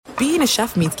being a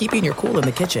chef means keeping your cool in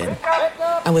the kitchen.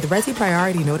 And with Resi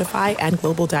Priority Notify and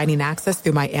Global Dining Access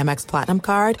through my Amex Platinum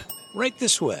card, Right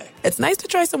this way. it's nice to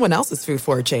try someone else's food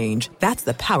for a change. That's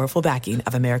the powerful backing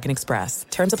of American Express.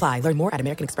 Terms apply. Learn more at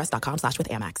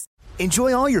americanexpress.com/withAmex.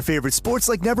 Enjoy all your favorite sports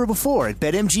like never before at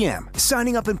BetMGM.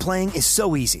 Signing up and playing is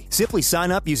so easy. Simply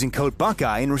sign up using code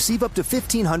Buckeye and receive up to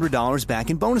 $1,500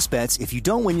 back in bonus bets if you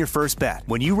don't win your first bet.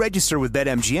 When you register with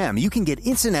BetMGM, you can get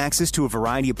instant access to a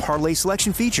variety of parlay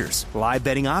selection features, live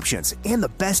betting options, and the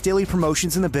best daily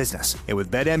promotions in the business. And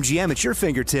with BetMGM at your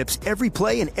fingertips, every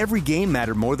play and every game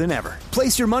matter more than ever.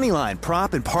 Place your moneyline,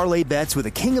 prop, and parlay bets with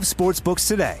the king of sportsbooks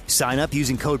today. Sign up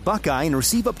using code Buckeye and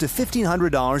receive up to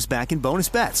 $1,500 back in bonus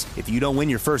bets if you don't win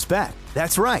your first bet.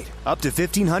 That's right, up to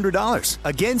 $1,500.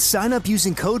 Again, sign up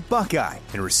using code Buckeye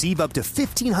and receive up to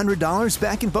 $1,500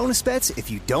 back in bonus bets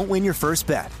if you don't win your first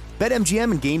bet.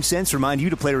 BetMGM and GameSense remind you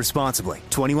to play responsibly.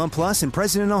 21 plus and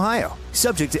present in Ohio.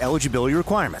 Subject to eligibility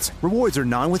requirements. Rewards are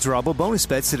non-withdrawable bonus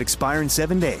bets that expire in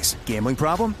 7 days. Gambling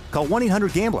problem? Call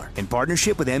 1-800-GAMBLER in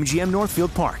partnership with MGM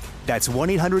Northfield Park. That's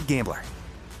 1-800-GAMBLER.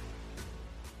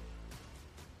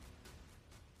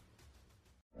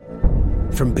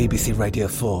 From BBC Radio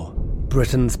 4,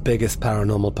 Britain's biggest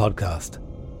paranormal podcast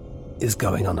is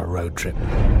going on a road trip.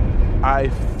 I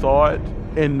thought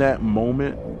in that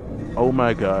moment, oh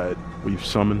my God, we've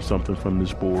summoned something from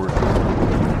this board.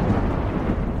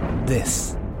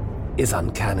 This is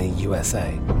Uncanny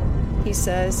USA. He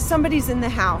says, somebody's in the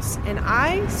house, and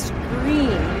I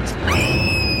screamed.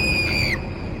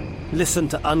 Listen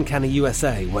to Uncanny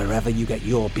USA wherever you get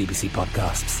your BBC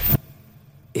podcasts,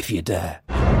 if you dare.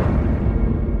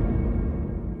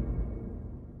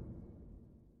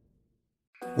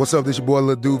 What's up, this your boy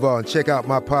Lil Duval, and check out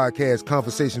my podcast,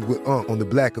 Conversations with Unc, on the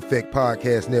Black Effect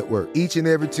Podcast Network. Each and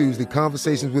every Tuesday,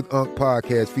 Conversations with Unc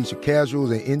podcast feature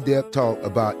casuals and in-depth talk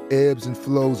about ebbs and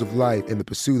flows of life and the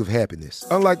pursuit of happiness.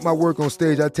 Unlike my work on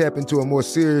stage, I tap into a more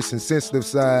serious and sensitive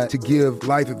side to give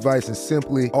life advice and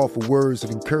simply offer words of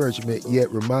encouragement, yet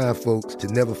remind folks to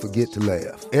never forget to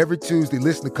laugh. Every Tuesday,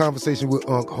 listen to Conversations with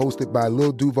Unc, hosted by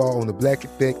Lil Duval on the Black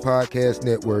Effect Podcast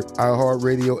Network,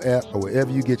 iHeartRadio app, or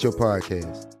wherever you get your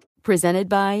podcasts. Presented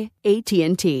by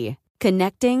AT&T.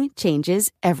 Connecting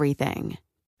changes everything.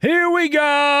 Here we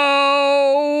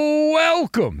go.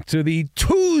 Welcome to the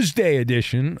Tuesday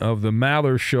edition of the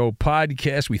Maller Show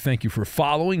podcast. We thank you for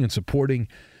following and supporting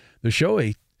the show.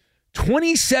 A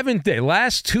 27th day,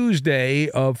 last Tuesday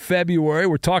of February.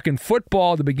 We're talking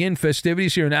football to begin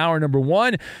festivities here in hour number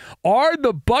one. Are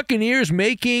the Buccaneers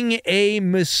making a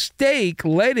mistake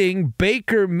letting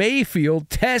Baker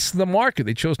Mayfield test the market?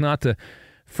 They chose not to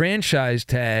franchise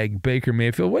tag Baker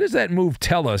Mayfield. What does that move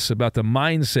tell us about the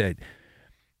mindset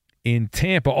in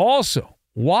Tampa? Also,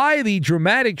 why the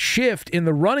dramatic shift in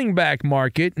the running back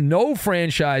market? No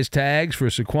franchise tags for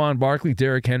Saquon Barkley,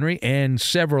 Derrick Henry, and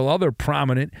several other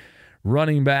prominent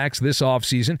running backs this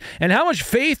offseason. And how much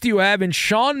faith do you have in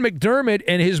Sean McDermott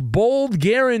and his bold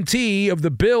guarantee of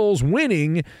the Bills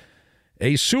winning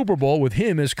a Super Bowl with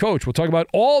him as coach? We'll talk about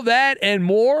all that and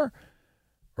more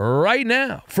right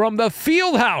now from the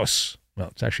Field House. Well,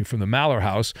 it's actually from the Maller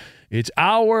House. It's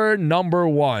hour number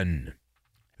one.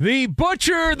 The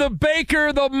butcher, the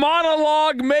baker, the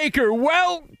monologue maker.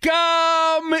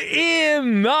 Welcome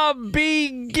in the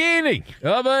beginning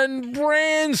of a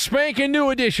brand spanking new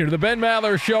edition of the Ben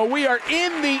Maller Show. We are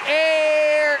in the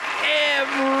air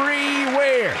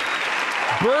everywhere.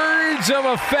 Birds of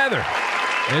a feather.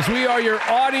 As we are your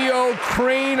audio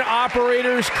crane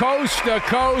operators, coast to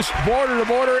coast, border to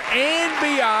border, and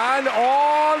beyond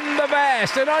on the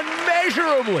vast and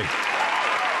unmeasurably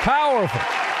powerful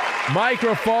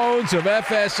microphones of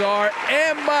FSR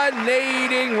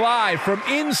emanating live from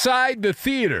inside the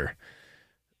theater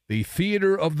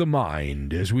of the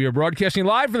mind, as we are broadcasting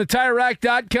live from the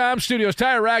TireRack.com studios.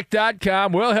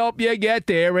 TireRack.com will help you get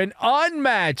there. An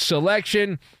unmatched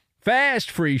selection, fast,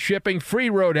 free shipping, free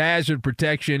road hazard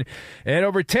protection, and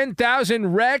over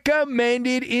 10,000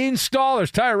 recommended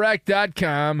installers.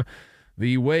 TireRack.com,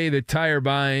 the way that tire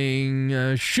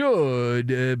buying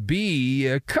should be.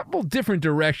 A couple different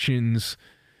directions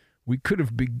we could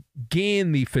have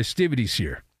began the festivities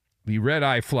here, the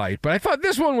red-eye flight, but I thought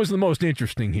this one was the most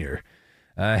interesting here.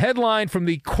 Headline from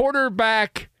the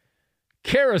quarterback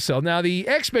carousel. Now, the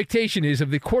expectation is of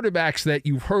the quarterbacks that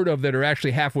you've heard of that are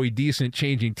actually halfway decent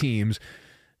changing teams,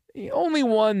 the only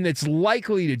one that's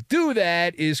likely to do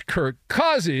that is Kirk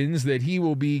Cousins, that he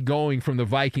will be going from the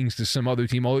Vikings to some other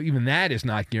team, although even that is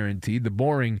not guaranteed. The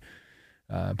boring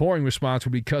response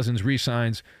would be Cousins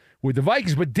re-signs with the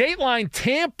Vikings. But Dateline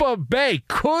Tampa Bay,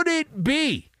 could it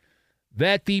be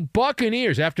that the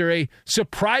Buccaneers, after a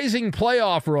surprising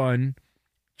playoff run,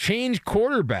 change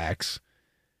quarterbacks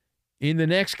in the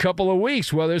next couple of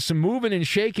weeks. Well, there's some moving and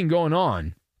shaking going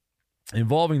on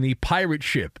involving the pirate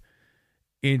ship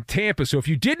in Tampa. So if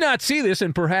you did not see this,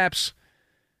 and perhaps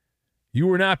you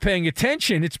were not paying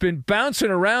attention, it's been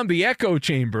bouncing around the echo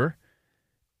chamber.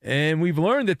 And we've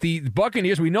learned that the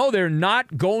Buccaneers, we know they're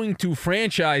not going to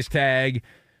franchise tag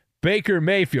Baker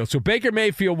Mayfield. So Baker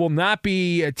Mayfield will not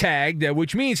be tagged,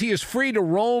 which means he is free to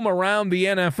roam around the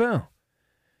NFL.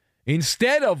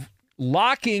 Instead of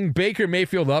locking Baker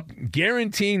Mayfield up,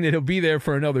 guaranteeing that he'll be there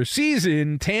for another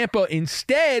season, Tampa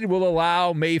instead will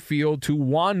allow Mayfield to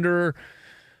wander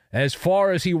as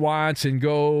far as he wants and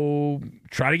go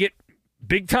try to get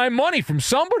big-time money from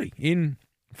somebody in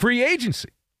free agency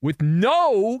with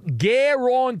no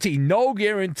guarantee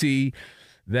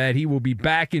that he will be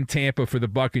back in Tampa for the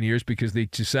Buccaneers because they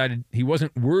decided he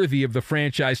wasn't worthy of the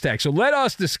franchise tag. So let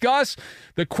us discuss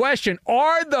the question,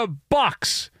 are the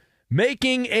Bucs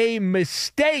making a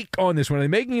mistake on this one? Are they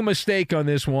making a mistake on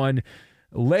this one,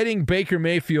 letting Baker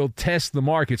Mayfield test the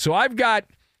market? So I've got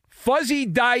Fuzzy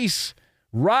Dice,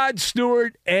 Rod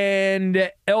Stewart,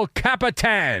 and El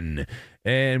Capitan.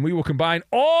 And we will combine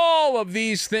all of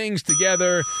these things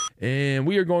together, and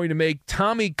we are going to make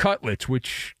Tommy Cutlets,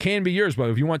 which can be yours,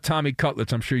 but if you want Tommy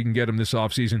Cutlets, I'm sure you can get them this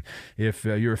offseason if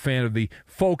you're a fan of the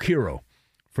folk hero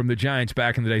from the Giants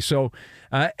back in the day. So,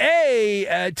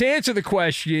 to answer the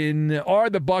question, are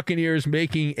the Buccaneers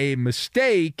making a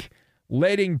mistake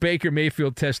letting Baker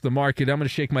Mayfield test the market? I'm going to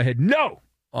shake my head no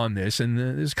on this, and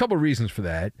there's a couple of reasons for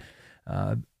that.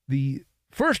 The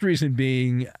first reason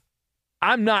being,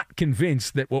 I'm not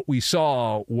convinced that what we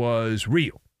saw was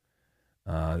real.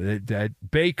 That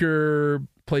Baker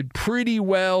played pretty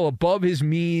well above his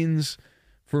means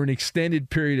for an extended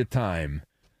period of time.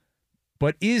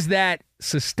 But is that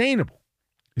sustainable?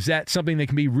 Is that something that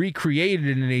can be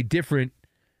recreated in a different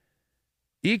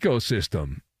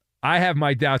ecosystem? I have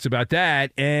my doubts about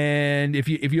that. And if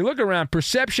you look around,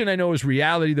 perception I know is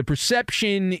reality. The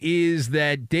perception is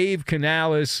that Dave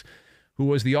Canales, who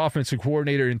was the offensive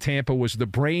coordinator in Tampa, was the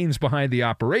brains behind the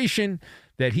operation,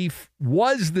 that he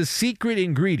was the secret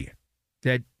ingredient,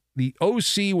 that the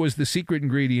OC was the secret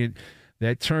ingredient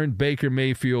that turned Baker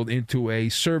Mayfield into a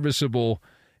serviceable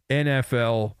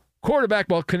NFL quarterback.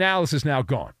 Well, Canales is now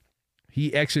gone.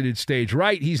 He exited stage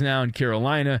right. He's now in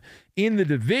Carolina in the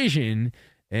division,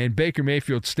 and Baker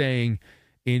Mayfield staying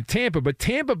in Tampa. But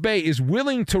Tampa Bay is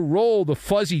willing to roll the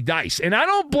fuzzy dice. And I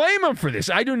don't blame them for this.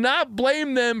 I do not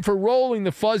blame them for rolling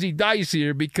the fuzzy dice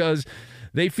here because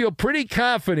they feel pretty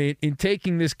confident in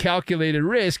taking this calculated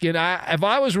risk. And if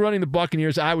I was running the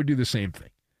Buccaneers, I would do the same thing.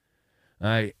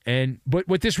 But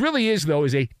what this really is, though,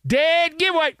 is a dead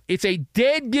giveaway. It's a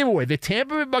dead giveaway. The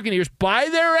Tampa Bay Buccaneers, by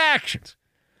their actions,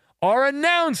 are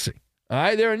announcing. All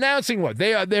right, they're announcing what?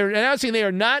 They're announcing they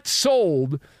are not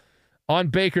sold on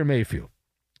Baker Mayfield.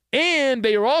 And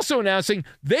they are also announcing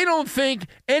they don't think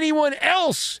anyone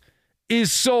else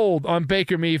is sold on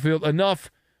Baker Mayfield enough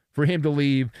for him to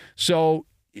leave. So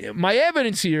my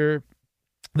evidence here,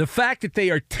 the fact that they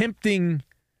are tempting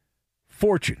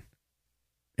fortune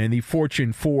and the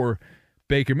fortune for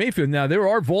Baker Mayfield. Now, there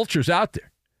are vultures out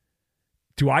there.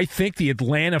 Do I think the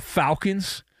Atlanta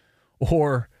Falcons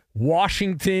or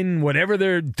Washington, whatever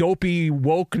their dopey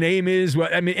woke name is,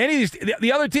 I mean, any of these,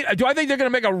 the other team, do I think they're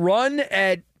going to make a run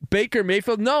at Baker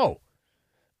Mayfield? No,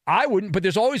 I wouldn't, but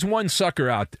there's always one sucker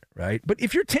out there, right? But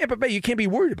if you're Tampa Bay, you can't be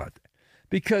worried about that.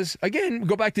 Because, again,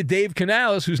 go back to Dave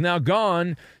Canales, who's now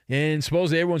gone, and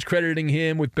supposedly everyone's crediting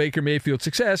him with Baker Mayfield's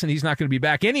success, and he's not going to be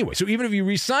back anyway. So even if you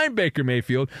re-sign Baker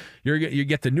Mayfield, you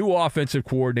get the new offensive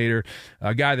coordinator,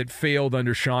 a guy that failed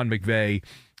under Sean McVay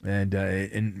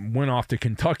and went off to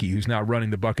Kentucky, who's now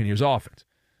running the Buccaneers offense.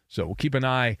 So we'll keep an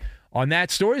eye on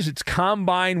that story as it's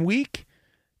Combine Week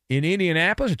in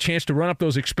Indianapolis, a chance to run up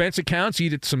those expense accounts,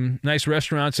 eat at some nice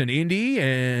restaurants in Indy,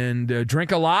 and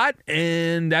drink a lot,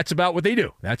 and that's about what they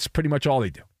do. That's pretty much all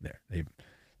they do there. They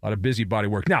a lot of busybody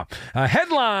work. Now, a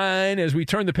headline as we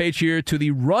turn the page here to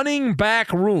the running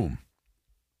back room.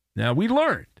 Now, we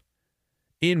learned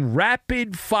in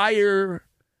rapid-fire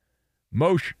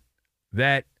motion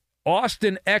that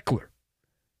Austin Eckler,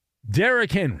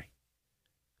 Derrick Henry,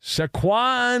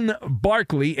 Saquon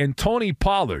Barkley, and Tony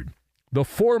Pollard, the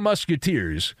four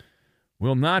Musketeers,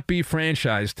 will not be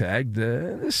franchise tagged.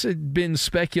 This had been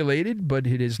speculated, but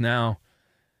it has now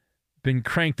been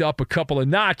cranked up a couple of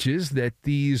notches that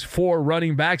these four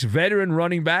running backs, veteran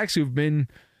running backs who've been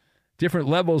different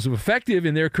levels of effective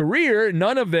in their career,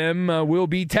 none of them will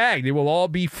be tagged. They will all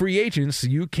be free agents.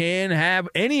 You can have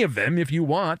any of them if you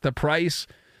want. The price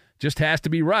Just has to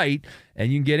be right,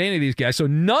 and you can get any of these guys. So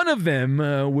none of them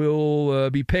will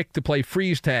be picked to play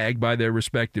freeze tag by their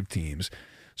respective teams.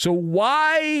 So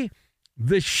why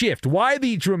the shift? Why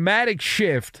the dramatic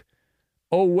shift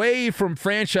away from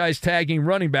franchise tagging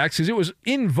running backs? Because it was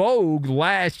in vogue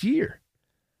last year.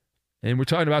 And we're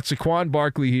talking about Saquon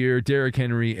Barkley here, Derrick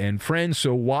Henry, and friends.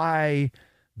 So why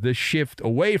the shift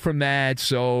away from that?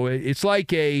 So it's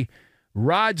like a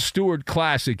Rod Stewart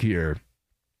classic here.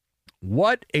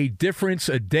 What a difference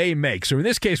a day makes. Or in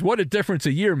this case, what a difference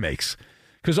a year makes.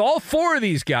 Because all four of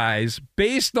these guys,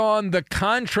 based on the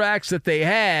contracts that they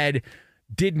had,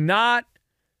 did not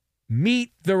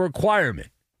meet the requirement.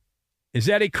 Is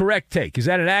that a correct take? Is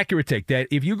that an accurate take? That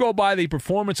if you go by the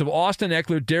performance of Austin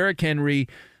Eckler, Derrick Henry,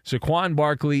 Saquon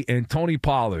Barkley, and Tony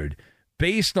Pollard,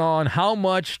 based on how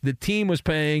much the team was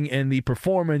paying and the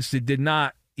performance, it did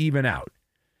not even out.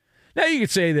 Now, you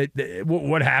could say that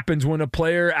what happens when a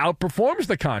player outperforms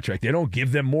the contract? They don't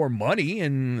give them more money,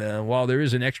 and while there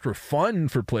is an extra fund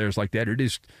for players like that, it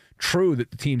is true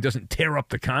that the team doesn't tear up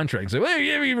the contract and say, well,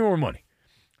 give me more money.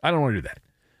 I don't want to do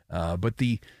that. But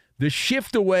the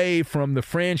shift away from the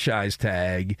franchise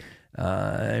tag,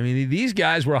 these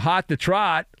guys were hot to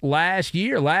trot last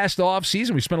year, last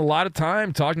offseason. We spent a lot of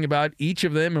time talking about each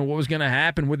of them and what was going to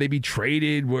happen. Would they be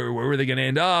traded? Where were they going to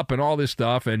end up? And all this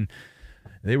stuff. And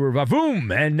they were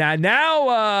va-voom, and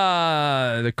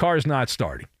now the car's not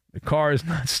starting. The car is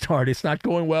not starting. It's not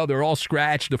going well. They're all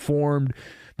scratched, deformed.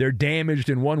 They're damaged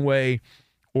in one way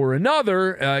or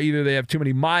another. Either they have too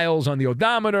many miles on the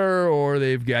odometer, or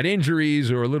they've got injuries,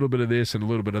 or a little bit of this and a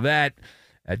little bit of that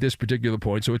at this particular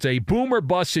point. So it's a boom or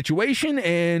bust situation,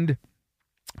 and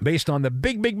based on the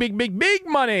big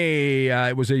money,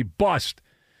 it was a bust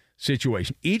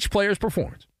situation. Each player's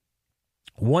performance,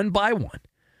 one by one,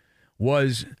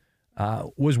 was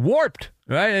warped,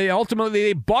 right? Ultimately,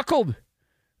 they buckled.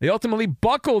 They ultimately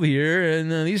buckled here,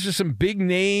 and these are some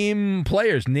big-name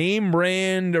players,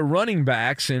 name-brand running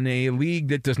backs in a league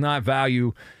that does not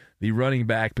value the running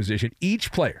back position.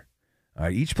 Each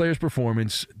player's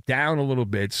performance down a little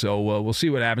bit, so we'll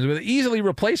see what happens. But easily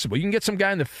replaceable. You can get some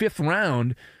guy in the 5th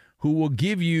round who will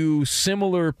give you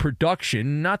similar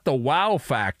production, not the wow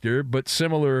factor, but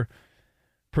similar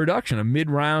production, a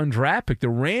mid-round draft pick. The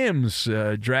Rams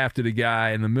drafted a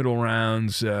guy in the middle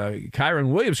rounds,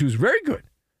 Kyron Williams, who was very good.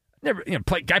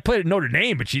 Guy played at Notre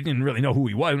Dame, but you didn't really know who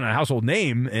he was, not a household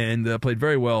name, and played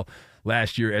very well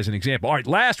last year as an example. All right,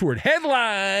 last word.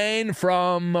 Headline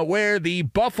from where the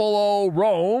Buffalo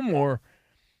roam, or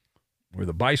where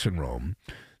the Bison roam.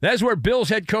 That's where Bills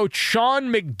head coach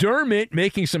Sean McDermott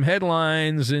making some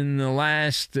headlines in the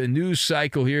last news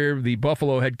cycle here. The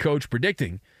Buffalo head coach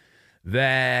predicting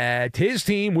that his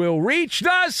team will reach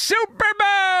the Super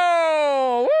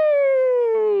Bowl!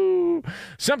 Woo!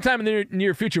 Sometime in the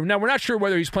near future. Now, we're not sure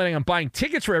whether he's planning on buying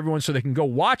tickets for everyone so they can go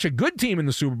watch a good team in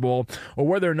the Super Bowl, or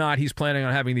whether or not he's planning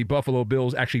on having the Buffalo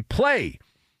Bills actually play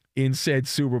in said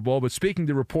Super Bowl. But speaking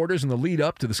to reporters in the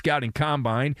lead-up to the scouting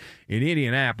combine in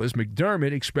Indianapolis,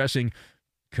 McDermott expressing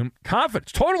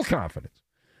confidence, total confidence,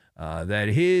 that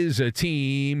his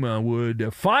team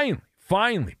would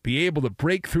finally be able to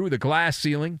break through the glass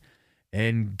ceiling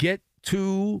and get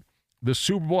to the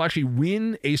Super Bowl, actually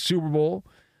win a Super Bowl.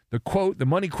 The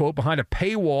money quote behind a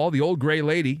paywall, the old gray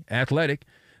lady, Athletic,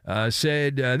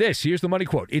 said this. Here's the money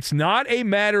quote. "It's not a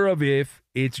matter of if,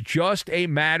 it's just a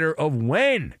matter of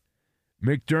when."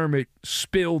 McDermott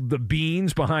spilled the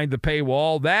beans behind the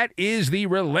paywall. That is the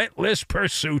relentless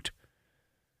pursuit.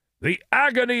 The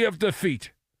agony of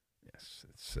defeat.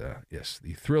 Yes,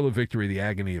 the thrill of victory, the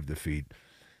agony of defeat.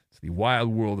 It's the wild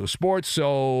world of sports.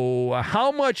 So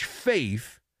how much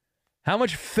faith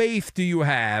do you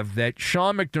have that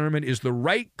Sean McDermott is the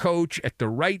right coach at the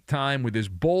right time with his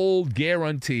bold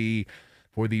guarantee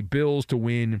for the Bills to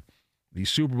win the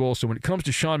Super Bowl? So when it comes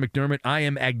to Sean McDermott, I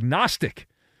am agnostic.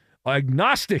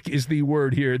 Agnostic is the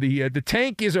word here. The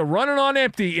tank is running on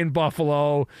empty in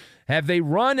Buffalo. Have they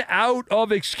run out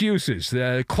of excuses?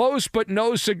 Close but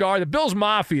no cigar. The Bills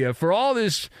Mafia, for all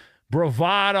this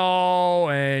bravado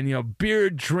and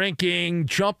beer drinking,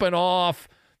 jumping off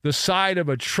the side of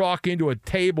a truck into a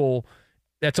table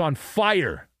that's on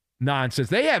fire nonsense.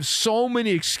 They have so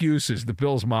many excuses, the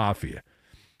Bills Mafia.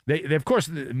 They of course,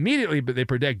 immediately, but they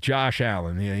protect Josh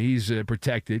Allen. He's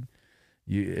protected.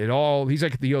 He's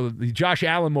like the Josh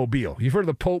Allen mobile. You've heard of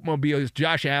the Pope mobile. It's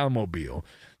Josh Allen mobile.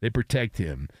 They protect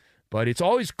him. But it's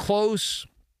always close,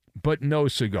 but no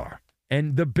cigar.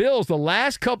 And the Bills, the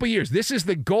last couple of years, this is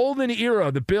the golden era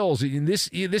of the Bills in this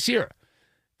era.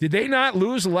 Did they not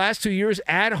lose the last 2 years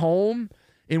at home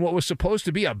in what was supposed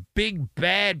to be a big,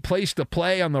 bad place to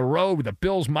play on the road with the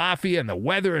Bills Mafia and the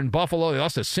weather in Buffalo. They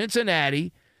lost to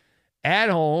Cincinnati at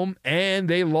home, and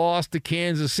they lost to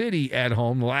Kansas City at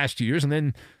home the last 2 years. And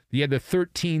then you had the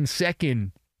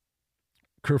 13-second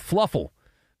kerfluffle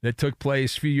that took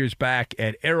place a few years back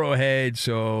at Arrowhead.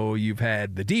 So you've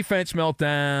had the defense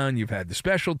meltdown, you've had the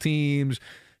special teams,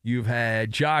 you've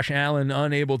had Josh Allen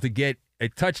unable to get a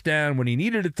touchdown when he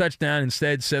needed a touchdown,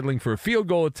 instead settling for a field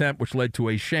goal attempt, which led to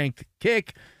a shanked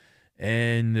kick.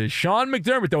 And Sean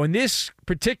McDermott, though, in this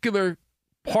particular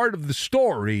part of the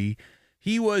story,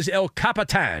 he was El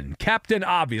Capitan, Captain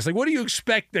Obvious. Like, what do you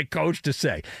expect the coach to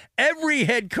say? Every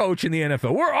head coach in the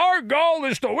NFL, our goal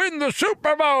is to win the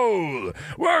Super Bowl.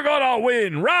 We're going to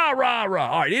win. Rah, rah, rah.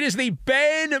 All right, it is the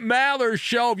Ben Maller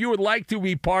Show. If you would like to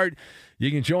be part,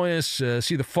 you can join us,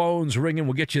 see the phones ringing.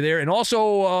 We'll get you there. And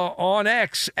also on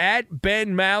X, at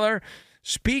Ben Maller,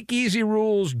 speakeasy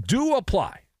rules do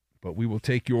apply. But we will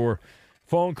take your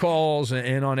phone calls,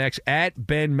 and on X at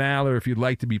Ben Maller if you'd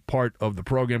like to be part of the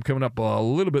program. Coming up a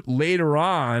little bit later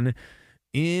on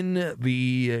in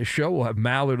the show, we'll have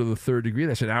Maller to the Third Degree.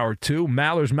 That's in hour 2.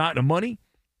 Maller's Mountain of Money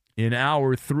in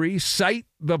hour 3. Cite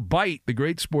the Bite, the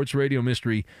great sports radio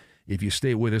mystery, if you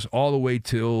stay with us all the way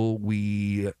till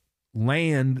we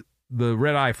land the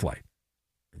red-eye flight.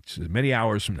 It's many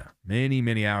hours from now. Many,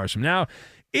 many hours from now.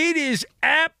 It is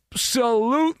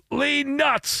absolutely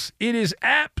nuts. It is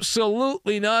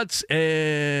absolutely nuts.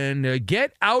 And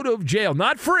get out of jail.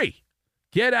 Not free.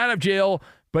 Get out of jail,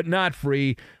 but not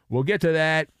free. We'll get to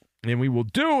that, and we will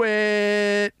do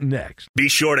it next. Be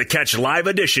sure to catch live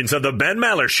editions of the Ben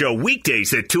Maller Show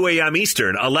weekdays at 2 a.m.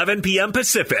 Eastern, 11 p.m.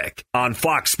 Pacific on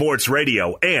Fox Sports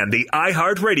Radio and the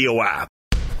iHeartRadio app.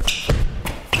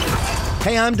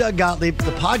 Hey, I'm Doug Gottlieb.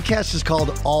 The podcast is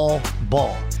called All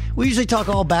Ball. We usually talk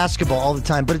all basketball all the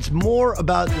time, but it's more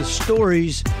about the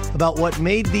stories about what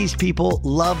made these people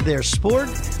love their sport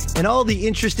and all the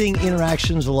interesting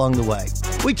interactions along the way.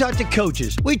 We talk to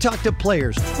coaches. We talk to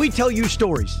players. We tell you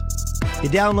stories. You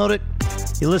download it.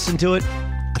 You listen to it.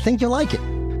 I think you'll like it.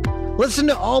 Listen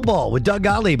to All Ball with Doug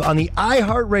Gottlieb on the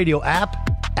iHeartRadio app,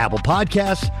 Apple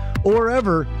Podcasts, or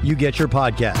wherever you get your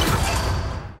podcasts.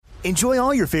 Enjoy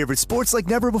all your favorite sports like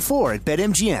never before at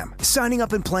BetMGM. Signing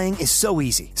up and playing is so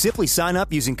easy. Simply sign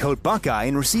up using code Buckeye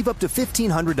and receive up to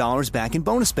 $1,500 back in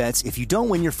bonus bets if you don't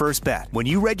win your first bet. When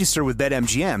you register with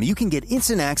BetMGM, you can get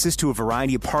instant access to a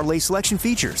variety of parlay selection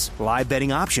features, live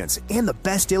betting options, and the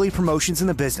best daily promotions in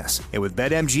the business. And with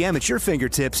BetMGM at your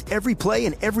fingertips, every play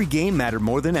and every game matter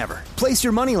more than ever. Place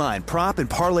your moneyline, prop, and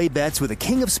parlay bets with the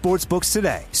king of sportsbooks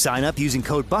today. Sign up using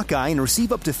code Buckeye and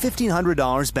receive up to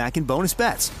 $1,500 back in bonus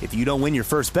bets if you don't win your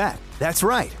first bet. That's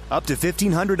right, up to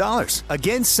 $1,500.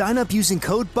 Again, sign up using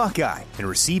code Buckeye and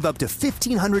receive up to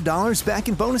 $1,500 back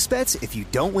in bonus bets if you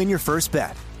don't win your first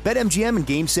bet. BetMGM and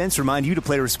GameSense remind you to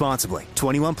play responsibly.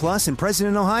 21 plus and present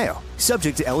in Ohio.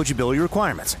 Subject to eligibility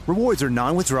requirements. Rewards are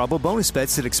non-withdrawable bonus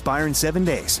bets that expire in 7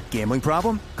 days. Gambling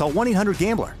problem? Call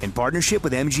 1-800-GAMBLER in partnership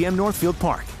with MGM Northfield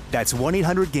Park. That's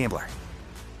 1-800-GAMBLER.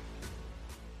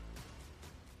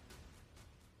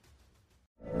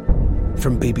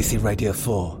 From BBC Radio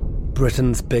 4,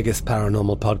 Britain's biggest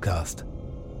paranormal podcast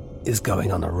is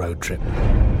going on a road trip.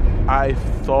 I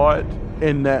thought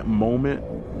in that moment,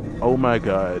 oh my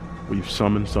God, we've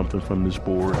summoned something from this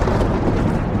board.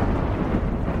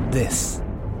 This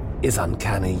is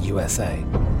Uncanny USA.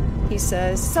 He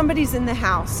says, somebody's in the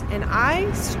house, and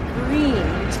I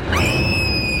screamed.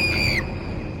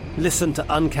 Listen to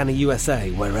Uncanny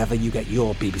USA wherever you get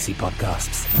your BBC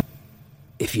podcasts,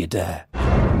 if you dare.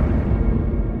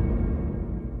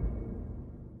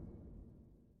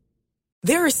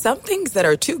 There are some things that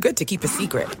are too good to keep a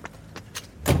secret.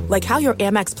 Like how your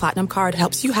Amex Platinum card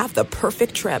helps you have the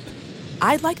perfect trip.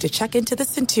 I'd like to check into the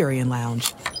Centurion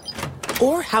Lounge.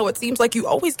 Or how it seems like you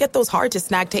always get those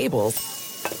hard-to-snag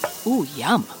tables. Ooh,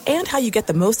 yum. And how you get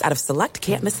the most out of select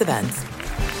can't-miss events.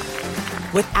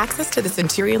 With access to the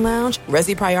Centurion Lounge,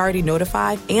 Resi Priority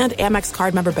Notified, and Amex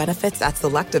card member benefits at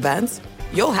select events,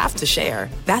 you'll have to share.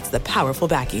 That's the powerful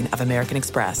backing of American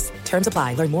Express. Terms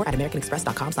apply. Learn more at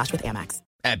americanexpress.com/withAmex.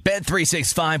 At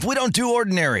Bet365, we don't do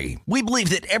ordinary. We believe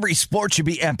that every sport should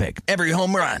be epic. Every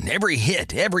home run, every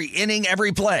hit, every inning,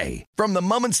 every play. From the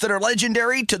moments that are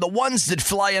legendary to the ones that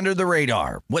fly under the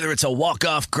radar. Whether it's a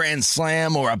walk-off grand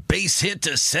slam or a base hit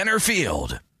to center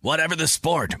field. Whatever the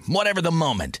sport, whatever the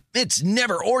moment. It's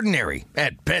never ordinary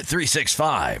at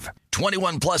Bet365.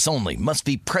 21 plus only. Must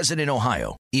be present in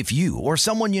Ohio. If you or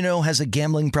someone you know has a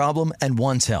gambling problem and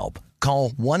wants help, call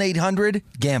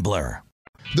 1-800-GAMBLER.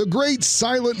 The great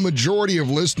silent majority of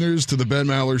listeners to the Ben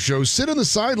Maller Show sit on the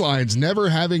sidelines, never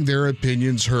having their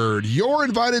opinions heard. You're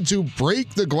invited to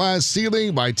break the glass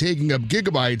ceiling by taking up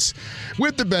gigabytes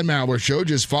with the Ben Maller Show.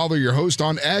 Just follow your host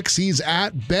on X. He's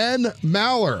at Ben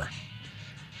Maller.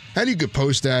 And you could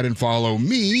post that and follow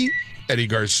me, Eddie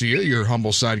Garcia, your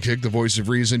humble sidekick, the voice of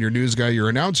reason, your news guy, your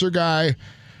announcer guy.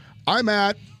 I'm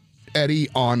at Eddie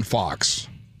on Fox.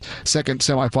 Second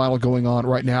semifinal going on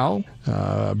right now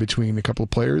between a couple of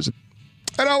players.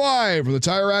 And now live from the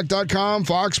TireRack.com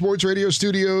Fox Sports Radio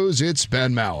studios, it's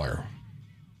Ben Maller.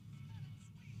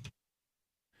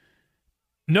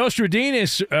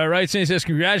 Nostradamus writes in and says,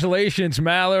 congratulations,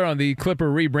 Maller, on the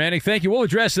Clipper rebranding. Thank you. We'll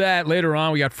address that later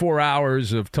on. We got 4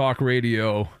 hours of talk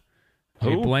radio,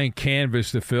 a blank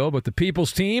canvas to fill. But the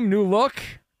People's Team, new look,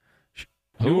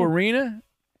 new arena.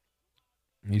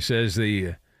 He says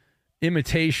the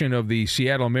imitation of the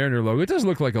Seattle Mariner logo. It does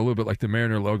look like a little bit like the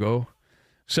Mariner logo,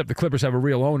 except the Clippers have a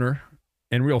real owner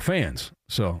and real fans.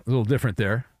 So a little different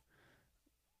there.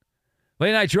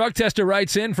 Late Night Drug Tester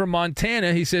writes in from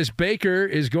Montana. He says Baker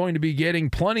is going to be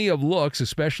getting plenty of looks,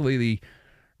 especially the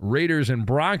Raiders and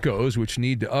Broncos, which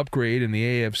need to upgrade in the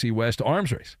AFC West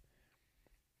arms race.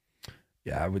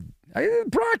 Yeah,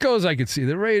 Broncos I could see.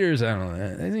 The Raiders, I don't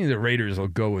know. I think the Raiders will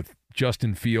go with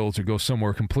Justin Fields or go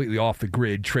somewhere completely off the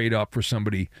grid, trade up for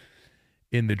somebody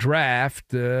in the draft.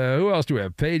 Who else do we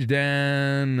have? Page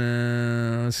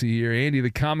down. Let's see here. Andy, the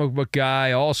comic book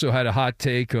guy, also had a hot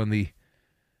take on the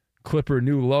Clipper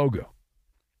new logo.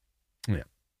 Yeah.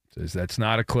 Says that's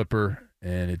not a Clipper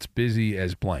and it's busy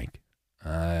as blank.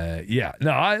 Yeah.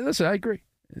 No, I agree.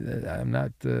 I'm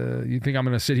not, you think I'm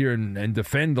going to sit here and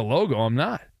defend the logo? I'm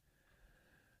not.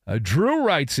 Drew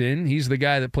writes in. He's the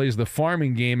guy that plays the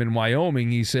farming game in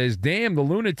Wyoming. He says, damn, the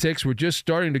lunatics were just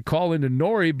starting to call into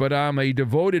Nori, but I'm a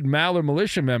devoted Maller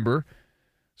militia member,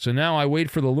 so now I wait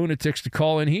for the lunatics to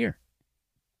call in here.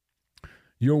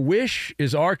 Your wish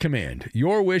is our command.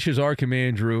 Your wish is our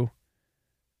command, Drew.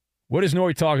 What is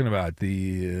Nori talking about?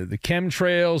 The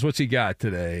chemtrails? What's he got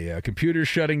today? Computers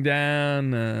shutting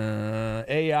down,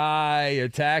 AI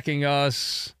attacking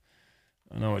us.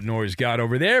 I don't know what Nori's got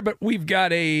over there, but we've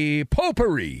got a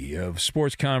potpourri of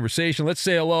sports conversation. Let's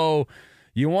say hello.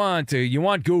 You want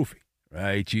Goofy,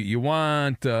 right? You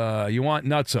want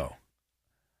Nutso.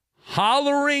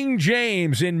 Hollering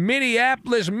James in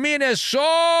Minneapolis, Minnesota.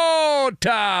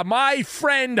 My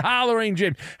friend Hollering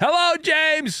James. Hello,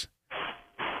 James.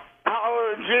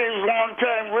 Hollering James,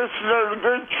 long-time listener,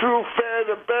 good true fan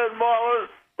of Ben Maller.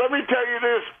 Let me tell you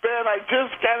this, Ben. I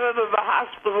just got out of the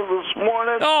hospital this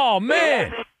morning. Oh,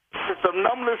 man. Some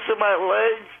numbness in my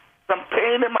legs, some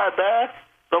pain in my back,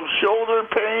 some shoulder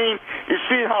pain. You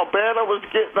see how bad I was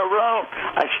getting around.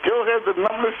 I still had the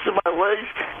numbness in my legs.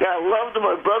 Yeah, I loved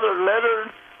my brother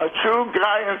Leonard, a true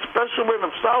guy and specialman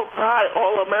of South High,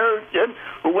 All-American,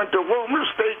 who went to Wilmer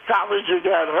State College and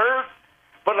got hurt.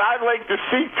 But I'd like to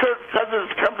see Kirk Cousins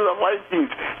come to the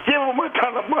Vikings. Give him a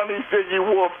ton of money, Ziggy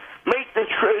Wolf. Make the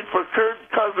trade for Kirk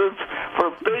Cousins for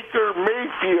Baker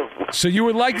Mayfield. So you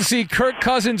would like to see Kirk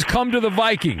Cousins come to the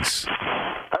Vikings?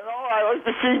 I know. I like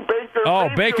to see Baker.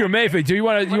 Mayfield. Baker Mayfield. Do you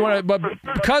want to? But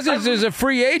Cousins is a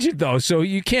free agent though, so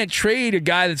you can't trade a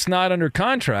guy that's not under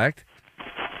contract.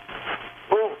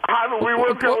 Well, how do we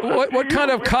work out? What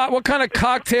kind of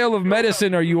cocktail of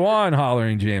medicine are you on,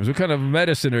 Hollering James? What kind of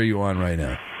medicine are you on right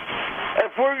now?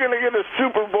 If we're going to get a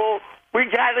Super Bowl, we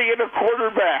got to get a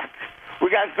quarterback. We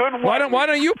got good. Why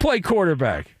don't you play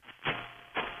quarterback?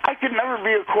 I could never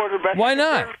be a quarterback. Why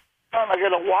not? I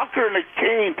got a walker and a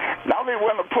cane. Now they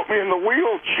want to put me in the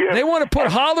wheelchair. They want to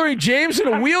put Hollering James in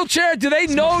a wheelchair? Do they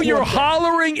know you're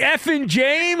Hollering effing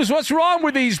James? What's wrong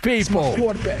with these people?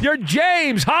 You're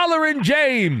James, Hollering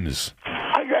James.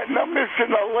 I got numbness in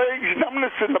the legs,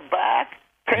 numbness in the back,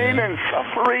 pain and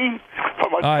suffering.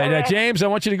 From all right, now, James, I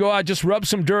want you to go out. Just rub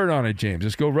some dirt on it, James.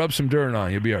 Just go rub some dirt on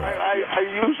it. You'll be all right. I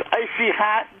use Icy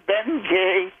Hot,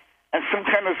 Bengay, and some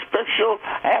kind of special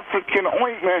African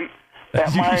ointment.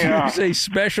 You say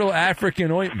special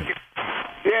African ointment?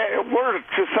 Yeah, it works.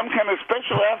 It's some kind of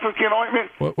special African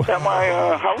ointment that my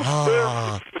house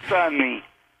therapist puts on me.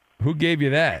 Who gave you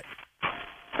that?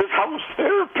 This house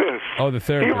therapist. Oh, the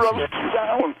therapist. He rubs me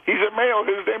down. He's a male.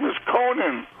 His name is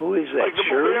Conan. Who is that? Like the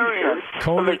Bavarian.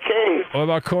 Conan. What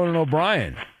about Conan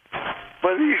O'Brien?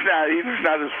 But he's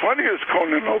not as funny as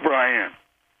Conan O'Brien.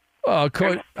 Well,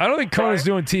 I don't think Conan's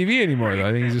doing TV anymore, though.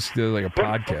 I think he's just doing like a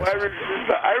podcast.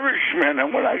 I Irishman,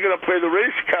 and we're not going to play the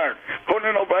race card.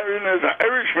 Conan O'Brien is an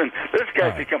Irishman. This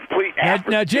guy's a complete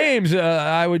Now, James,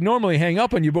 I would normally hang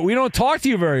up on you, but we don't talk to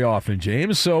you very often,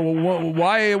 James. So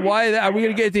why are we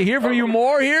going to get to hear from you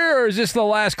more here, or is this the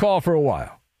last call for a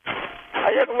while?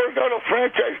 I got to work out a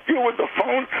franchise deal with the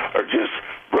phone, or just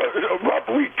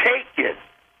roughly take it.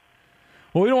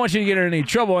 Well, we don't want you to get in any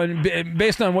trouble, and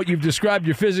based on what you've described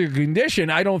your physical condition,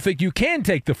 I don't think you can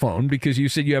take the phone because you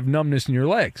said you have numbness in your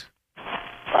legs.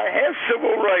 I have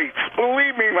civil rights.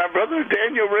 Believe me, my brother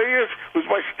Daniel Reyes, who's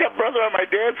my stepbrother on my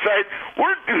dad's side,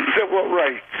 worked in civil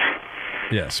rights.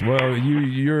 Yes, well,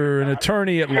 you're an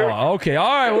attorney at law. Okay,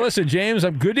 all right, well, listen, James,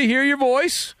 I'm good to hear your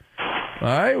voice. All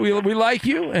right, we like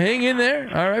you. Hang in there.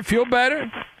 All right, feel better.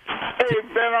 Hey,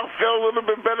 Ben, I'll feel a little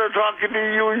bit better talking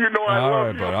to you. You know I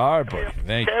love you. All right, buddy.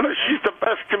 Thank you. Anna, she's the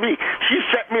best to me. She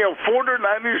sent me a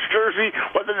 49ers jersey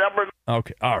with the number.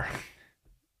 Okay, all right.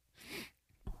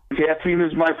 Caffeine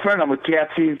is my friend. I'm a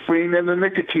caffeine fiend and a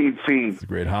nicotine fiend. It's a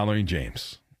great Halloween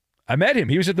James. I met him.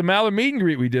 He was at the Mallard meet and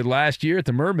greet we did last year at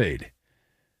the Mermaid.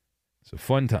 It's a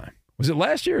fun time. Was it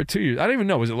last year or 2 years? I don't even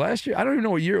know. Was it last year? I don't even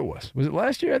know what year it was. Was it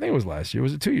last year? I think it was last year.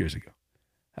 Was it 2 years ago?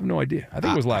 I have no idea. I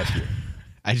think it was last year.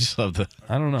 I just love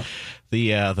I don't know.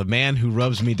 The man who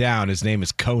rubs me down, his name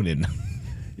is Conan.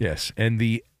 Yes, and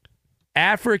the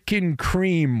African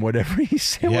cream, whatever he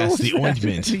said. Yes, the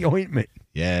ointment. The ointment.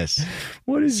 Yes.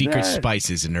 What is Secret that?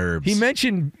 spices and herbs. He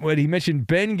mentioned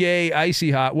Ben Gay,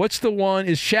 Icy Hot. What's the one?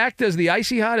 Is Shaq does the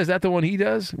Icy Hot? Is that the one he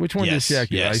does? Which one does Shaq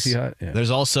do? Icy Hot? Yeah.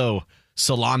 There's also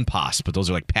Salonpas, but those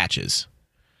are like patches.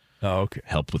 Oh, okay.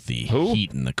 Help with the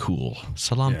heat and the cool.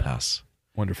 Salonpas.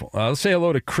 Wonderful. Let's say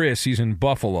hello to Chris. He's in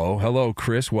Buffalo. Hello,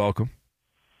 Chris. Welcome.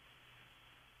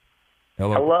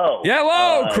 Hello. Yeah,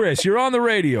 hello, Chris. You're on the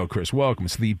radio, Chris. Welcome.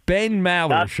 It's the Ben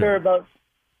Maller Show.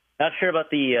 Not sure about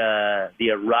the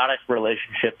erotic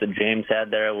relationship that James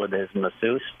had there with his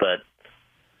masseuse, but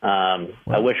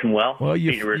I wish him well.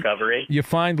 Speedy recovery. You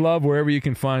find love wherever you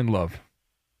can find love.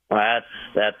 Well,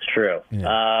 that's true.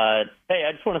 Yeah. Hey,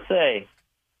 I just want to say,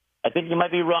 I think you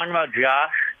might be wrong about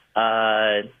Josh.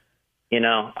 I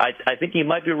think you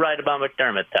might be right about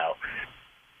McDermott, though.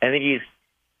 I think he's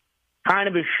kind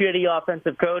of a shitty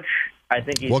offensive coach. I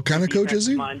think he's what kind of coach is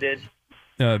he?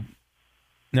 Now,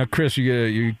 Chris,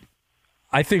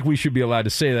 I think we should be allowed to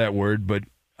say that word, but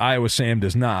Iowa Sam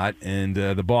does not, and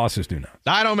the bosses do not.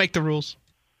 I don't make the rules.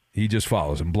 He just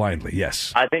follows him blindly,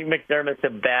 yes. I think McDermott's a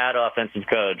bad offensive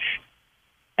coach,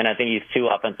 and I think he's too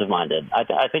offensive-minded.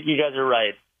 I think you guys are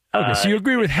right. Okay, so you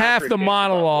agree with half the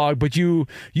monologue, but you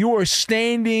are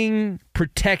standing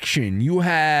protection. You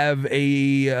have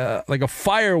a like a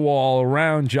firewall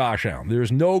around Josh Allen.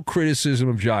 There's no criticism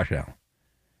of Josh Allen.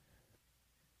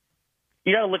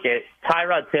 You got to look at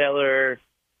Tyrod Taylor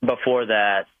before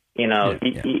that. You got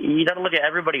to look at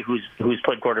everybody who's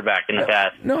played quarterback in the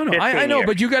past. No, I know,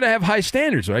 but you got to have high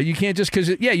standards, right? You can't just because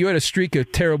you had a streak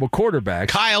of terrible quarterbacks.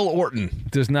 Kyle Orton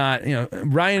does not,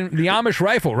 Ryan, the Amish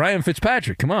rifle, Ryan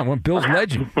Fitzpatrick. Come on, Bill's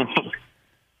legend.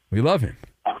 We love him.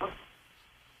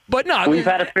 But no,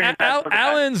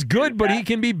 Allen's good, but he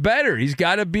can be better. He's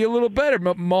got to be a little better.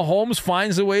 Mahomes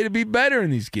finds a way to be better in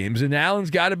these games, and Allen's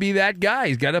got to be that guy.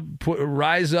 He's got to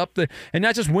rise up and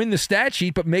not just win the stat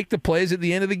sheet, but make the plays at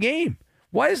the end of the game.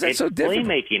 Why is that so difficult? It's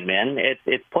playmaking, man.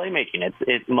 It's playmaking.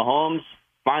 It's Mahomes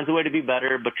finds a way to be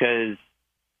better because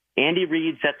Andy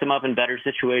Reid sets him up in better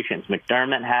situations.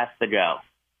 McDermott has to go.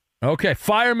 Okay,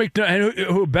 fire McDermott. And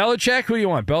who Belichick? Who do you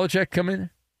want? Belichick come in?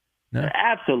 No?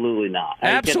 Absolutely not.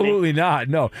 Absolutely not.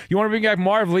 No. You want to bring back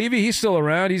Marv Levy? He's still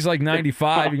around. He's like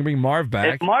 95. You can bring Marv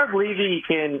back. If Marv Levy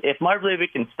can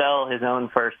spell his own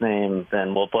first name,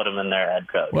 then we'll put him in there head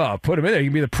coach. Well, put him in there. He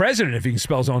can be the president if he can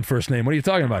spell his own first name. What are you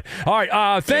talking about? All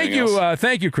right. Thank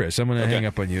you, Chris. I'm going to hang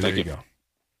up on you. There you go.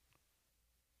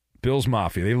 Bills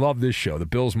Mafia. They love this show. The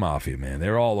Bills Mafia, man.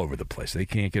 They're all over the place. They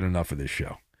can't get enough of this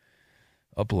show.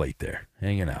 Up late there,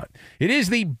 hanging out. It is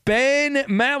the Ben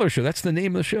Maller Show. That's the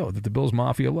name of the show that the Bills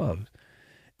Mafia loves.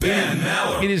 Ben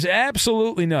Maller. It is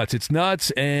absolutely nuts. It's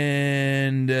nuts.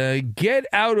 And get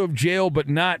out of jail but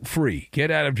not free. Get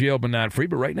out of jail but not free.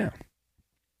 But right now,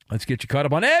 let's get you caught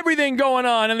up on everything going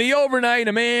on in the overnight.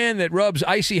 A man that rubs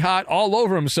icy hot all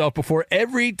over himself before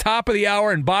every top of the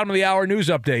hour and bottom of the hour news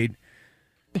update.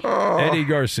 Eddie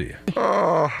Garcia.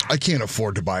 I can't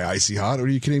afford to buy Icy Hot. Are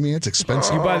you kidding me? It's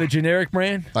expensive. You buy the generic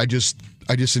brand? I just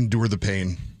endure the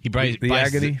pain. He buys the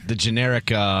agony, the generic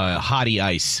Hottie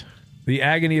Ice. The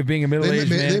agony of being a middle-aged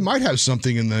man. They might have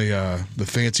something in the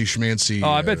fancy schmancy.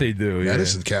 I bet they do.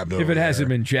 Medicine cabinet. If it hasn't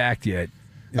been jacked yet.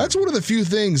 That's one of the few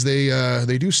things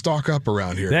they do stock up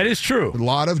around here. That is true. A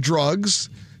lot of drugs.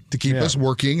 to keep us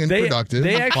working and productive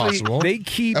if possible. They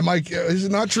keep. Is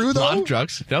it not true, though? A lot of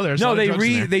drugs. No, there's a lot of drugs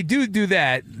in there. They do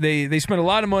that. They spend a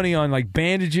lot of money on like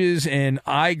bandages and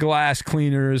eyeglass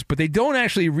cleaners, but they don't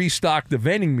actually restock the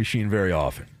vending machine very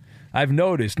often. I've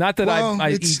noticed. Not that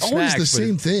I eat snacks. It's always the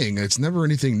same thing. It's never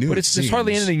anything new. But there's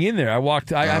hardly anything in there.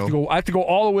 I have to go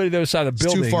all the way to the other side of the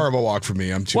building. It's too far of a walk for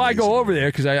me. I'm too. Well, I go over there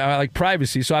because I like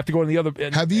privacy, so I have to go to the other.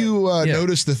 Have you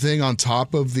noticed the thing on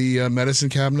top of the medicine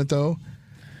cabinet, though?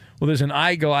 Well, there's an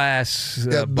eyeglass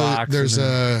box.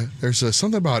 There's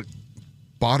something about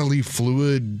bodily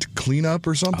fluid cleanup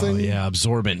or something. Oh, yeah,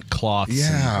 absorbent cloths.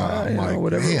 Yeah,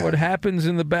 what happens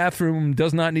in the bathroom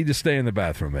does not need to stay in the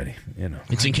bathroom, Eddie.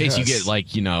 It's in case you get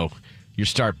you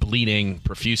start bleeding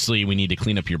profusely. We need to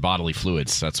clean up your bodily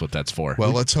fluids. That's what that's for. Well,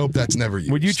 let's hope that's never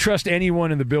used. Would you trust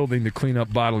anyone in the building to clean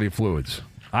up bodily fluids?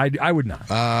 I would not.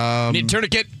 Need a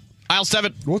tourniquet. Aisle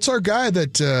 7. What's our guy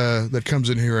that comes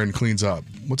in here and cleans up?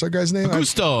 What's our guy's name?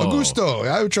 Augusto.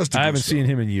 I would trust Augusto. I haven't seen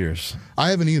him in years.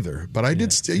 I haven't either, but I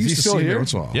did. I used to see him every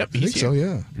once in a while. Yep, I think so.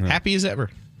 Yeah, happy as ever.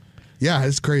 Yeah,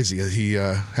 it's crazy. He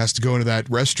has to go into that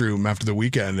restroom after the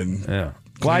weekend and. Yeah.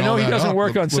 Well, I know he doesn't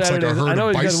work on Saturdays. I know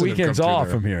he's got weekends off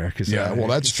from here.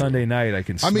 That's Sunday night. I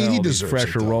can smell he the deserves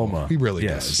fresh aroma. He really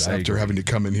does. After having to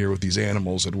come in here with these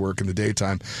animals at work in the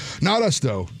daytime. Not us,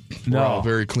 though. No. We're all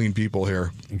very clean people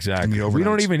here. Exactly. We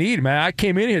don't even eat, man. I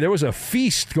came in here. There was a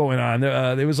feast going on.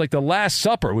 It was like the Last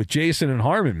Supper with Jason and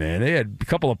Harmon, man. They had a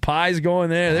couple of pies going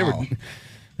there. Wow.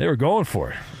 They were going for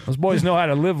it. Those boys know how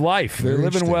to live life. They're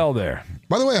living well there.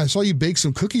 By the way, I saw you bake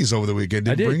some cookies over the weekend.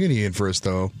 Didn't bring any in for us,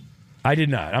 though. I did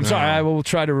not. I'm sorry. I will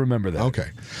try to remember that. Okay.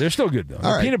 They're still good, though.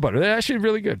 All right. Peanut butter. They're actually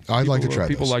really good. I'd like to try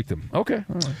People those. like them. Okay.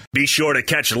 All right. Be sure to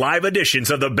catch live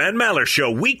editions of the Ben Maller Show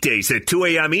weekdays at 2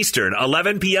 a.m. Eastern,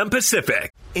 11 p.m.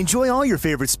 Pacific. Enjoy all your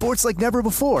favorite sports like never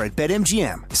before at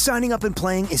BetMGM. Signing up and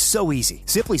playing is so easy.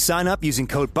 Simply sign up using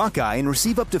code Buckeye and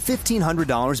receive up to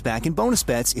 $1,500 back in bonus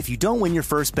bets if you don't win your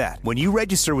first bet. When you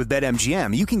register with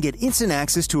BetMGM, you can get instant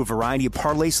access to a variety of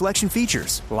parlay selection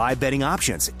features, live betting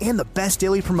options, and the best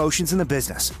daily promotions in the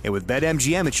business. And with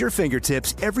BetMGM at your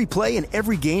fingertips, every play and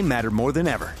every game matter more than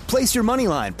ever. Place your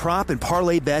moneyline, prop, and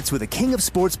parlay bets with the king of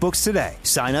sportsbooks today.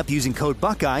 Sign up using code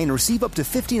Buckeye and receive up to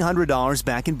 $1,500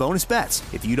 back in bonus bets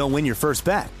if you don't win your first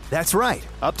bet. That's right,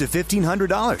 up to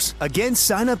 $1,500. Again,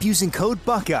 sign up using code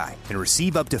Buckeye and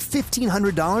receive up to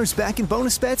 $1,500 back in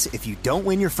bonus bets if you don't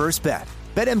win your first bet.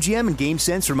 BetMGM and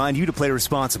GameSense remind you to play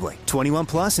responsibly. 21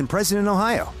 plus and present in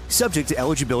Ohio. Subject to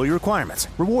eligibility requirements.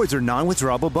 Rewards are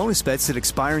non-withdrawable bonus bets that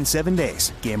expire in 7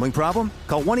 days. Gambling problem?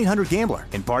 Call 1-800-GAMBLER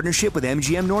in partnership with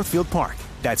MGM Northfield Park.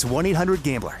 That's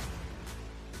 1-800-GAMBLER.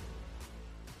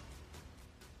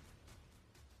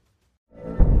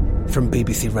 From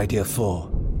BBC Radio 4,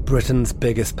 Britain's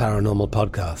biggest paranormal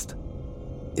podcast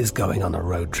is going on a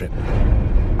road trip.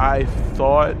 I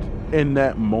thought in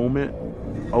that moment,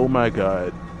 oh my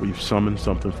God, we've summoned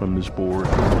something from this board.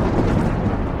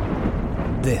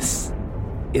 This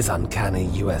is Uncanny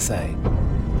USA.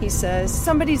 He says,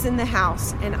 somebody's in the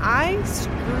house, and I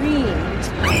screamed.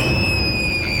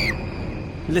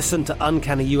 Listen to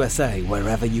Uncanny USA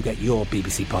wherever you get your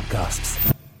BBC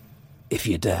podcasts, if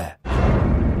you dare.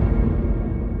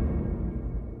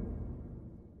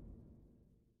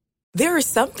 There are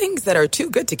some things that are too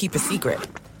good to keep a secret.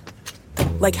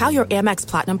 Like how your Amex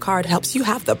Platinum card helps you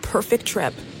have the perfect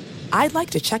trip. I'd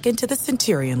like to check into the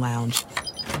Centurion Lounge.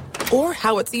 Or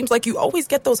how it seems like you always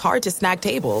get those hard-to-snag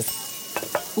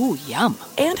tables. Ooh, yum.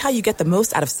 And how you get the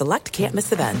most out of select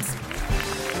can't-miss events.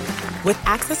 With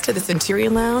access to the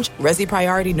Centurion Lounge, Resi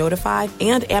Priority Notified,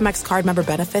 and Amex card member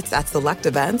benefits at select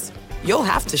events, you'll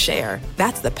have to share.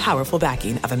 That's the powerful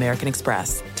backing of American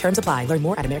Express. Terms apply. Learn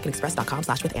more at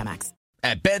americanexpress.com/withAmex.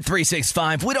 At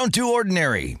Bet365, we don't do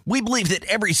ordinary. We believe that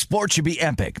every sport should be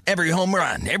epic. Every home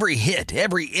run, every hit,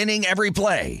 every inning, every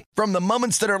play. From the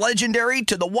moments that are legendary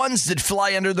to the ones that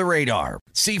fly under the radar.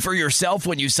 See for yourself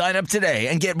when you sign up today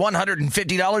and get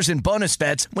 $150 in bonus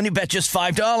bets when you bet just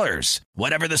 $5.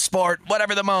 Whatever the sport,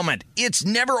 whatever the moment, it's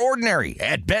never ordinary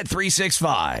at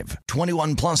Bet365.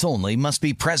 21 plus only. Must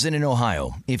be present in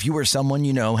Ohio. If you or someone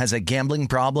you know has a gambling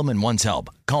problem and wants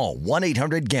help, call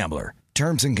 1-800-GAMBLER.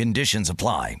 Terms and conditions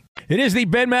apply. It is the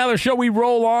Ben Maller Show. We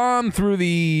roll on through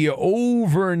the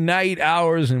overnight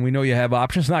hours, and we know you have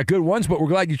options, not good ones, but we're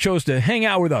glad you chose to hang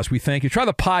out with us. We thank you. Try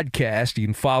the podcast. You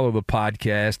can follow the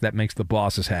podcast. That makes the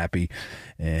bosses happy,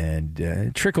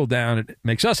 and trickle down. It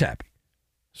makes us happy.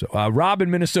 So Rob in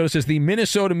Minnesota says the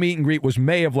Minnesota meet and greet was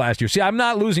May of last year. See, I'm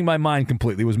not losing my mind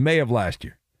completely. It was May of last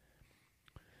year.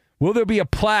 Will there be a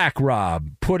plaque,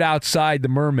 Rob, put outside the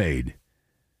Mermaid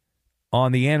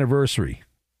on the anniversary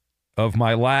of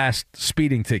my last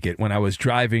speeding ticket when I was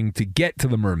driving to get to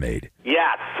the Mermaid.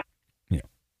 Yes. Yeah,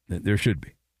 there should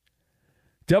be.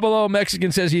 Double O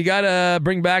Mexican says you got to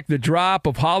bring back the drop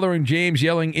of Hollering James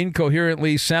yelling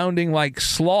incoherently, sounding like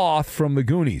Sloth from the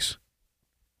Goonies.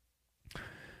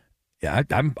 Yeah,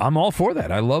 I'm all for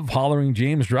that. I love Hollering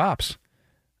James drops.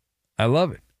 I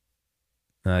love it.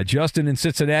 Justin in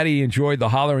Cincinnati enjoyed the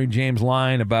Hollering James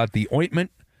line about the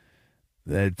ointment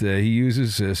that he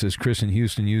uses. Says Chris in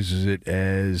Houston uses it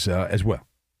as well.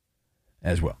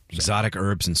 So. Exotic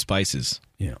herbs and spices.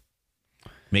 Yeah.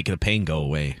 Making the pain go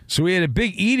away. So we had a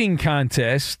big eating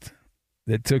contest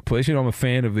that took place. You know, I'm a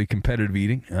fan of the competitive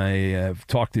eating. I have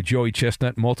talked to Joey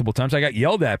Chestnut multiple times. I got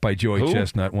yelled at by Joey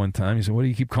Chestnut one time. He said, "What do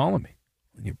you keep calling me?"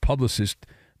 And your publicist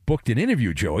booked an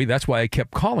interview, Joey. That's why I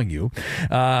kept calling you.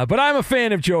 But I'm a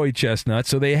fan of Joey Chestnut.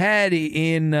 So they had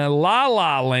in La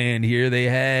La Land here, they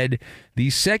had the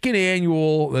second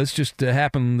annual, that's just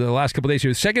happened the last couple of days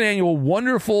here, the second annual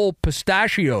Wonderful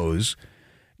Pistachios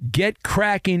Get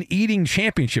Crackin' Eating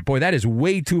Championship. Boy, that is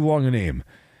way too long a name.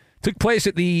 Took place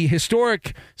at the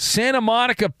historic Santa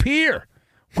Monica Pier,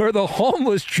 where the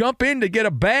homeless jump in to get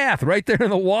a bath right there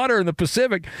in the water in the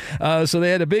Pacific. So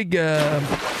they had a big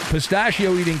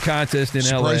pistachio eating contest in L.A.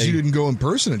 Surprised you didn't go in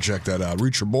person and check that out.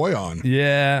 Reach your boy on.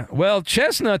 Yeah. Well,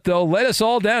 Chestnut, though, let us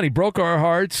all down. He broke our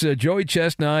hearts. Joey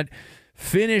Chestnut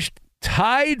finished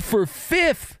tied for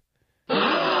 5th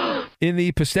in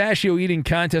the pistachio eating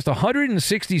contest.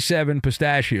 167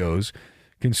 pistachios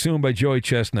consumed by Joey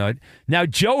Chestnut. Now,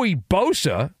 Joey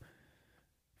Bosa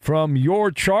from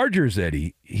your Chargers,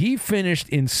 Eddie, he finished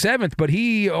in 7th, but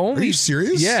he only... Are you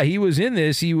serious? Yeah, he was in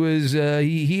this. He was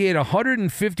he ate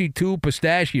 152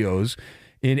 pistachios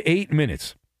in 8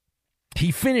 minutes.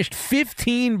 He finished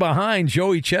 15 behind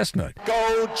Joey Chestnut.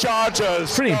 Go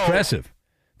Chargers! Pretty impressive.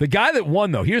 The guy that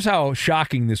won, though, here's how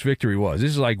shocking this victory was.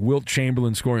 This is like Wilt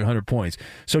Chamberlain scoring 100 points.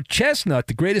 So Chestnut,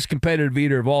 the greatest competitive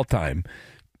eater of all time,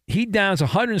 he downs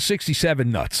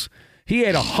 167 nuts. He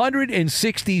had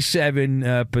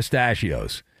 167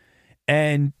 pistachios.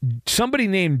 And somebody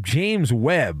named James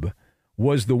Webb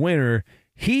was the winner.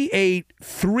 He ate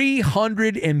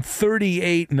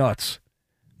 338 nuts.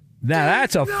 Now,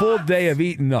 that's a full day of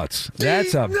eating nuts.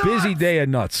 That's a busy day of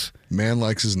nuts. Man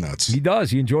likes his nuts. He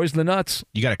does. He enjoys the nuts.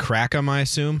 You got to crack them, I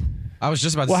assume? I was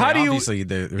just about to say, how do obviously,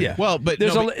 yeah. Well, but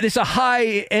it's a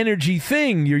high energy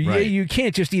thing. You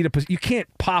can't just eat you can't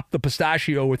pop the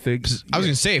pistachio with the. I was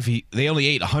going to say if they only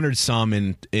ate 100 some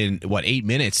in 8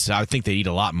 minutes, I would think they'd eat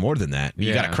a lot more than that.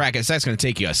 You got to crack it. So that's going to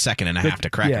take you a second and a half to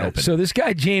crack it open. So this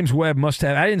guy James Webb must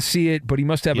have. I didn't see it, but he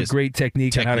must have a great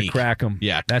technique on how to crack them.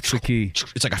 Yeah, that's the key.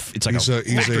 It's like a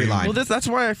factory line. Well, that's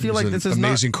why I feel like this is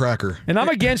amazing cracker. And I'm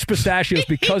against pistachios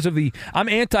because of I'm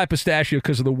anti-pistachio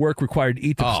because of the work required to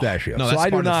eat the pistachio. No, that's so I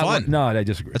do part of the not. fun. No, I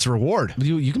disagree. It's a reward.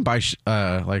 You can buy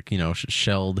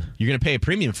shelled. You're going to pay a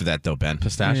premium for that though, Ben.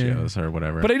 Pistachios or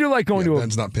whatever. But I do like going to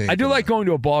Ben's not paying I do for like that. going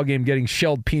to a ball game, getting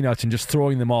shelled peanuts and just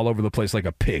throwing them all over the place like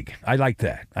a pig. I like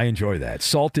that. I enjoy that.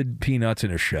 Salted peanuts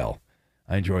in a shell.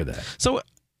 I enjoy that. So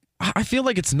I feel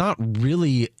like it's not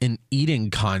really an eating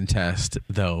contest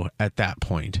though at that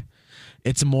point.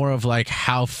 It's more of like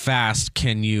how fast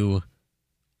can you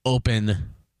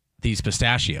open these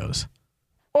pistachios.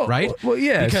 Right? Well,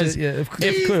 yeah. Because if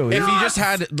you just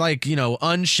had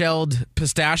unshelled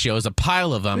pistachios, a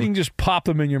pile of them, you can just pop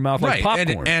them in your mouth like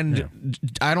popcorn. And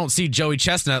I don't see Joey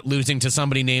Chestnut losing to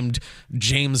somebody named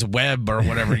James Webb or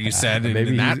whatever you said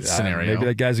in that scenario. Maybe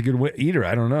that guy's a good eater.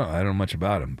 I don't know. I don't know much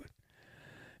about him. But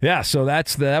yeah, so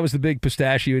that was the big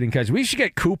pistachio eating contest. We should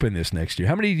get Coop in this next year.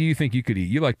 How many do you think you could eat?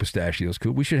 You like pistachios,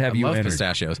 Coop. We should have you love entered.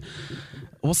 Pistachios.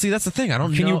 Well, see, that's the thing. I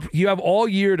don't know. You have all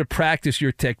year to practice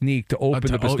your technique to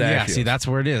open the pistachios. Yeah, see, that's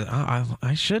where it is.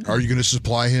 I should. Are you going to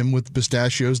supply him with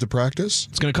pistachios to practice?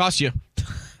 It's going to cost you.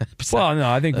 Well, no,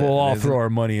 I think we'll all throw our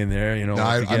money in there. No,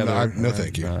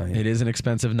 thank you. It is an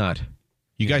expensive nut.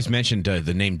 You guys mentioned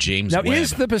the name James Now, Webb.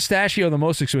 is the pistachio the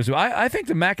most expensive? I think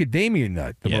the macadamia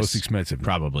nut the most expensive.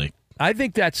 Probably. I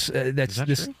think that's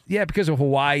this. True? Yeah, because of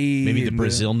Hawaii. Maybe the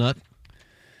Brazil nut.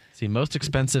 See, most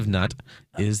expensive nut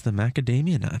is the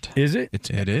macadamia nut. Is it?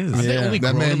 It is.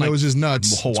 That man knows his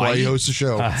nuts. Hawaii? That's why he hosts the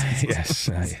show. Yes,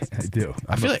 I do.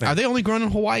 I feel like, are they only grown in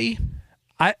Hawaii?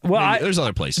 There's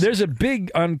other places. There's a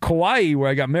big on Kauai where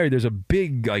I got married. There's a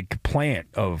big plant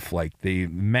of they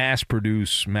mass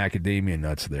produce macadamia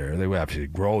nuts there. They would obviously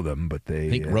grow them, but they.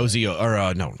 I think Roseanne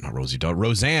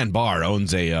Barr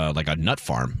owns a nut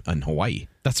farm in Hawaii.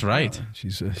 That's right.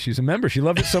 She's a member. She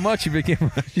loved it so much she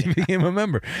became a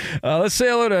member. Let's say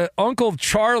hello to Uncle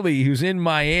Charlie, who's in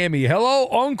Miami. Hello,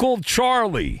 Uncle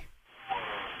Charlie.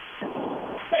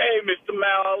 Hey, Mr.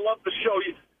 Mal, I love the show.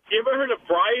 You ever heard of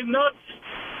Brian nuts?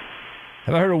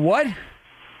 Have I heard of what?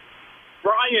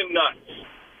 Brian nuts.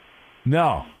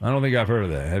 No, I don't think I've heard of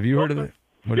that. Have you heard of it?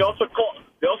 They also call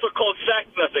sack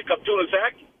nuts. They come two in a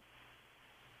sack.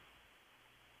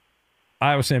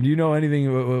 Iowa Sam, do you know any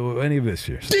of this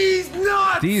here? D's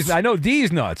nuts. I know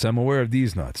D's nuts. I'm aware of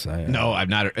D's nuts. No, I'm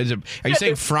not. Are you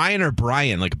saying Brian or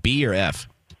Brian, like B or F?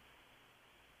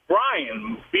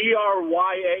 Brian,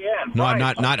 Bryan. No,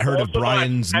 I've not heard of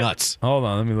Brian's nuts. Hold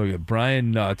on, let me look at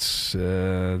Brian Nuts.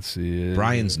 Let's see.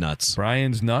 Brian's nuts.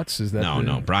 Brian's nuts. Is that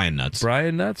no? Brian nuts.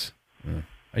 Brian nuts.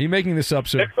 Are you making this up,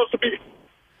 sir? They're supposed to be.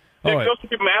 Supposed to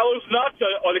be Mallo's nuts,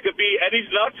 or they could be Eddie's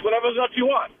nuts, whatever nuts you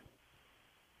want.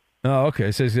 Oh, okay.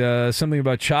 It says something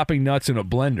about chopping nuts in a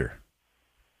blender.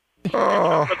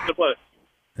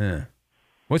 Yeah.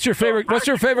 What's your favorite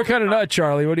kind of nut,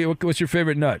 Charlie? What's your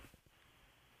favorite nut?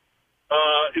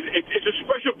 It's a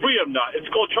special breed of nut. It's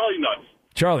called Charlie nuts.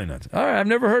 Charlie nuts. All right, I've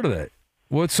never heard of that.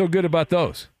 What's so good about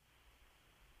those?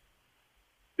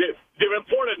 They're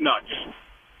imported nuts.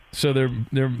 So they're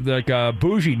like a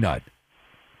bougie nut.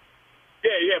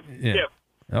 Yeah.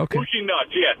 Okay. Bougie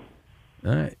nuts, yeah.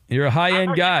 All right, you're a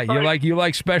high-end guy. You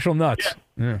like special nuts.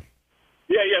 Yeah.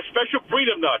 Special breed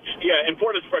of nuts. Yeah,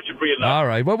 imported special breed of nuts. All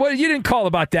right. Well, what you didn't call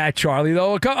about that, Charlie,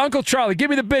 though. Uncle Charlie, give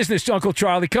me the business, Uncle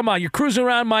Charlie. Come on, you're cruising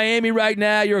around Miami right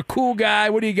now. You're a cool guy.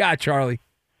 What do you got, Charlie?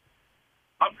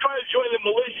 I'm trying to join the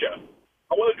militia.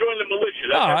 I want to join the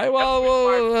militia. All right.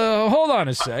 Well, hold on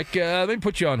a sec. Let me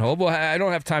put you on hold. Well, I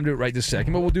don't have time to do it right this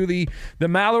second, but we'll do the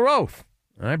Maller Oath.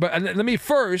 All right. But let me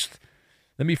first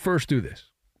do this.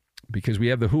 Because we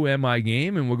have the Who Am I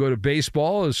game, and we'll go to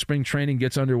baseball as spring training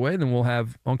gets underway. Then we'll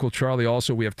have Uncle Charlie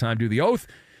also. We have time to do the oath.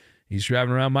 He's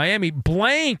driving around Miami.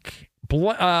 Actually,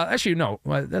 no,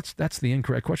 that's the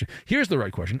incorrect question. Here's the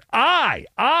right question. I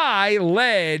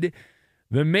led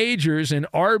the majors in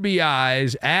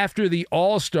RBIs after the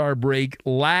All-Star break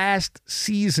last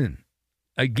season.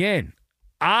 Again,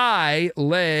 I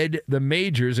led the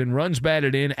majors in runs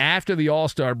batted in after the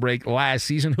All-Star break last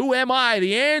season. Who am I?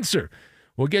 The answer.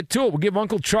 We'll get to it. We'll give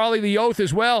Uncle Charlie the oath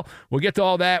as well. We'll get to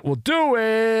all that. We'll do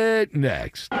it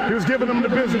next. He was giving them the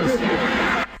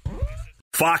business.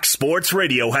 Fox Sports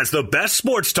Radio has the best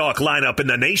sports talk lineup in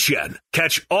the nation.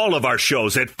 Catch all of our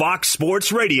shows at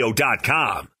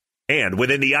foxsportsradio.com. And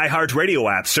within the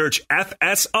iHeartRadio app, search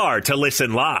FSR to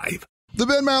listen live. The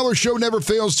Ben Maller Show never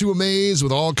fails to amaze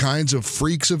with all kinds of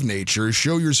freaks of nature.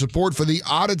 Show your support for the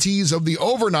oddities of the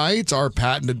overnight. Our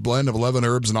patented blend of 11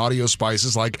 herbs and audio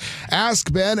spices like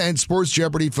Ask Ben and Sports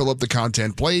Jeopardy fill up the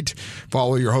content plate.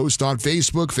 Follow your host on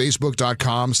Facebook,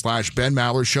 facebook.com/Ben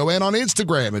Maller Show. And on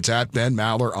Instagram, it's at Ben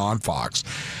Maller on Fox.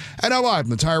 And now live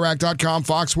from the TireRack.com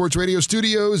Fox Sports Radio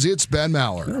studios, it's Ben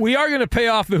Maller. We are going to pay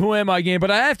off the Who Am I game,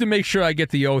 but I have to make sure I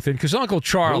get the oath in because Uncle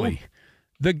Charlie... Ooh.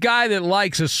 The guy that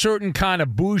likes a certain kind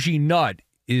of bougie nut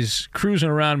is cruising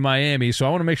around Miami, so I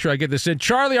want to make sure I get this in.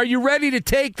 Charlie, are you ready to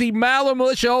take the Maller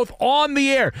Militia Oath on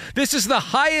the air? This is the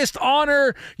highest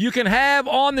honor you can have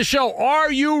on the show.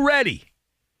 Are you ready?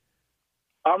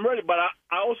 I'm ready, but I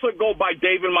also go by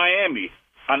Dave in Miami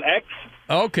on X.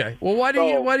 Okay. Well,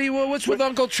 what's with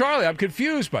Uncle Charlie? I'm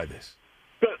confused by this.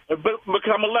 Because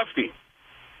I'm a lefty.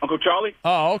 Uncle Charlie?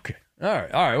 Oh, okay. All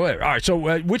right, whatever. All right, so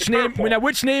which name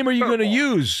are you going to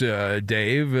use,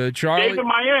 Dave? Charlie? Dave in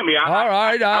Miami. All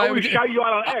right. I always shout you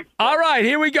out on X. All right,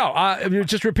 here we go.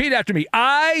 Just repeat after me.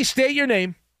 I state your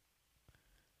name.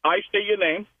 I state your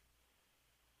name.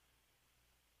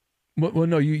 Well,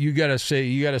 no, you gotta say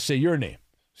your name.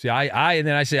 See, I, and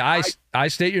then I say I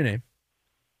state your name.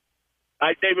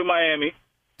 I, Dave in Miami.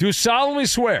 Do solemnly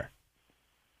swear.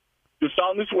 Do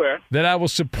solemnly swear that I will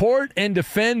support and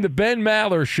defend the Ben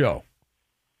Maller Show.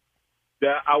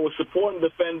 That I will support and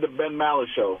defend the Ben Maller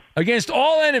Show. Against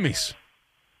all enemies.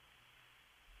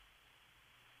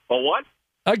 Or what?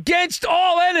 Against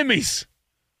all enemies.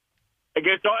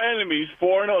 Against all enemies,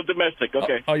 foreign or domestic.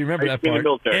 Okay. Oh, you remember that part.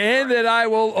 And that I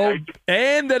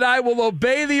will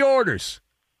obey the orders.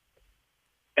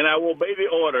 And I will obey the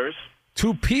orders.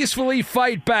 To peacefully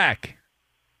fight back.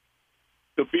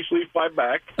 To peacefully fight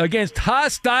back. Against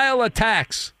hostile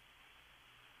attacks.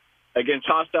 Against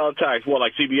hostile attacks. What,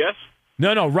 like CBS?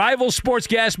 No. Rival sports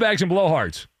gas bags and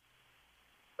blowhards.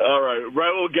 All right.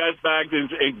 Rival gas bags and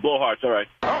blowhards. All right.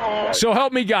 Uh-oh. So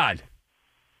help me God.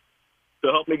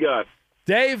 So help me God.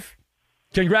 Dave,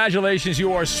 congratulations.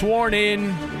 You are sworn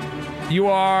in. You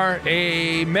are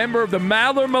a member of the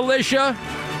Maller Militia.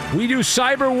 We do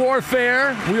cyber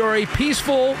warfare. We are a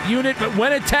peaceful unit, but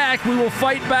when attacked, we will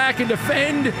fight back and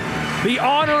defend the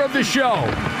honor of the show.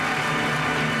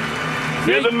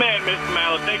 You're the man, Mr.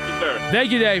 Mallet. Thank you, sir.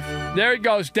 Thank you, Dave. There it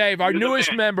goes, Dave, our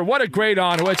newest member. What a great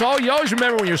honor. It's all you always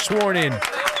remember when you're sworn in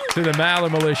to the Maller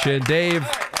Militia. Dave,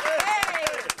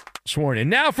 sworn in.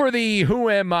 Now for the Who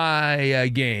Am I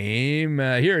game.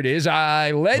 Here it is.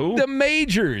 I led the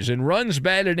majors in runs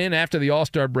batted in after the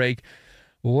All-Star break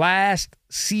last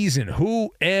season.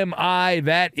 Who am I?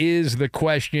 That is the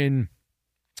question.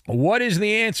 What is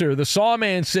the answer? The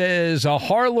Sawman says a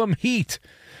Harlem Heat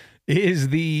is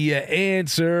the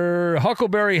answer.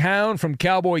 Huckleberry Hound from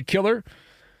Cowboy Killer.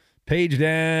 Page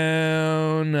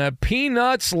down.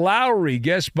 Peanuts Lowry,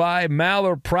 guessed by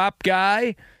Maller Prop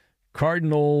Guy.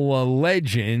 Cardinal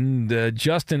legend.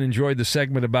 Justin enjoyed the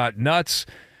segment about nuts.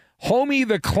 Homie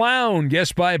the Clown,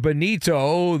 guessed by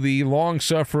Benito, the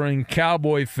long-suffering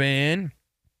Cowboy fan.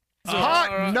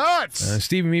 Hot nuts!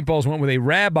 Stephen Meatballs went with a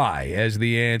rabbi as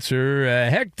the answer.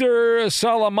 Hector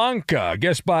Salamanca,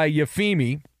 guessed by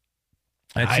Yafimi.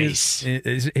 That's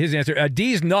his answer.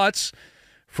 D's Nuts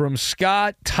from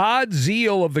Scott. Todd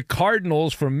Zeal of the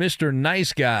Cardinals from Mr.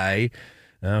 Nice Guy.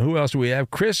 Who else do we have?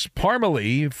 Chris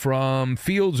Parmalee from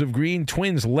Fields of Green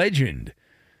Twins legend.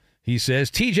 He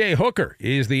says TJ Hooker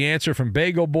is the answer from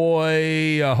Bagel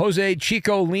Boy. Jose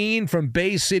Chico Lean from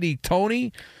Bay City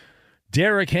Tony.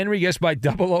 Derek Henry, guessed by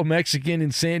Double O Mexican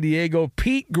in San Diego.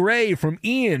 Pete Gray from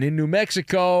Ian in New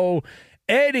Mexico.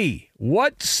 Eddie,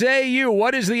 what say you?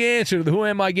 What is the answer to the Who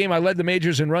Am I game? I led the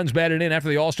majors in runs batted in after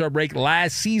the All-Star break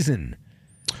last season.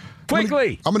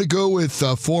 Quickly. I'm going to go with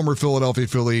former Philadelphia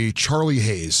Philly Charlie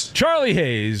Hayes. Charlie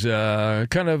Hayes,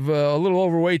 kind of a little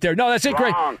overweight there. No, that's it.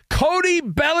 Great. Cody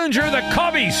Bellinger, the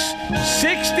Cubbies.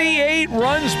 68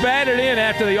 runs batted in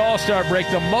after the All-Star break,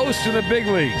 the most in the big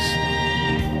leagues.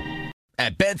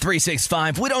 At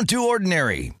Bet365, we don't do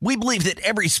ordinary. We believe that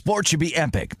every sport should be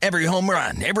epic. Every home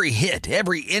run, every hit,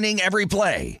 every inning, every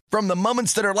play. From the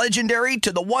moments that are legendary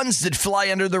to the ones that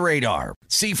fly under the radar.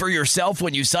 See for yourself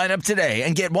when you sign up today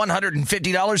and get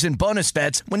 $150 in bonus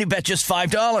bets when you bet just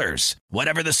 $5.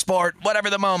 Whatever the sport, whatever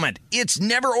the moment, it's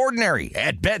never ordinary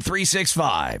at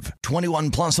Bet365. 21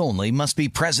 plus only. Must be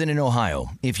present in Ohio.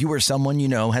 If you or someone you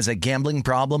know has a gambling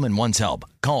problem and wants help,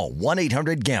 call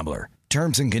 1-800-GAMBLER.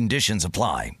 Terms and conditions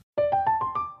apply.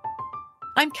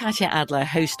 I'm Katya Adler,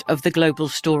 host of The Global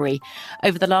Story.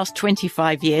 Over the last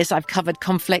 25 years, I've covered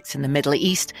conflicts in the Middle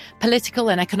East, political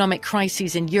and economic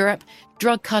crises in Europe,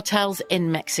 drug cartels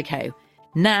in Mexico.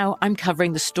 Now I'm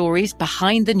covering the stories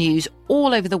behind the news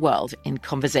all over the world in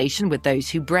conversation with those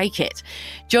who break it.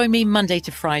 Join me Monday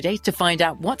to Friday to find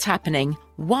out what's happening,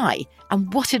 why,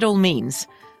 and what it all means.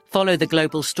 Follow The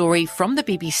Global Story from the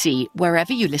BBC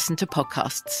wherever you listen to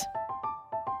podcasts.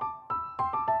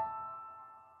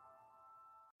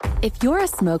 If you're a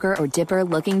smoker or dipper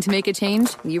looking to make a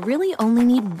change, you really only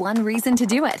need one reason to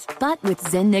do it. But with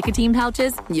Zyn nicotine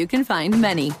pouches, you can find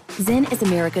many. Zyn is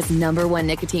America's #1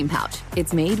 nicotine pouch.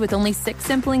 It's made with only 6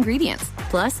 simple ingredients.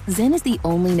 Plus, Zyn is the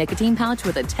only nicotine pouch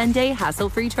with a 10-day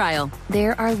hassle-free trial.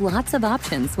 There are lots of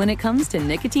options when it comes to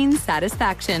nicotine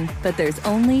satisfaction, but there's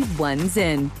only one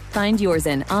Zyn. Find your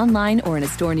Zyn online or in a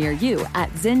store near you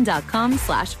at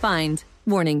zyn.com/find.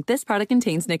 Warning, this product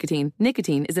contains nicotine.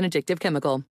 Nicotine is an addictive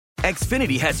chemical.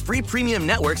 Xfinity has free premium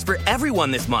networks for everyone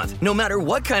this month, no matter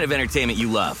what kind of entertainment you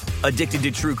love. Addicted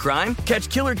to true crime? Catch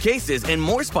killer cases and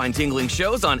more spine-tingling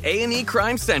shows on A&E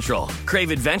Crime Central. Crave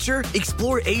adventure?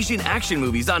 Explore Asian action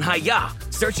movies on Hi-Ya.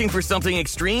 Searching for something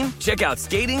extreme? Check out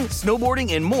skating,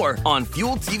 snowboarding, and more on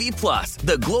Fuel TV Plus,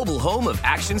 the global home of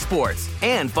action sports.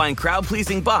 And find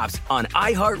crowd-pleasing bops on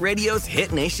iHeartRadio's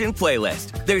Hit Nation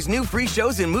playlist. There's new free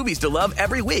shows and movies to love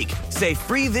every week. Say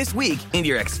free this week in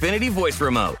your Xfinity voice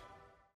remote.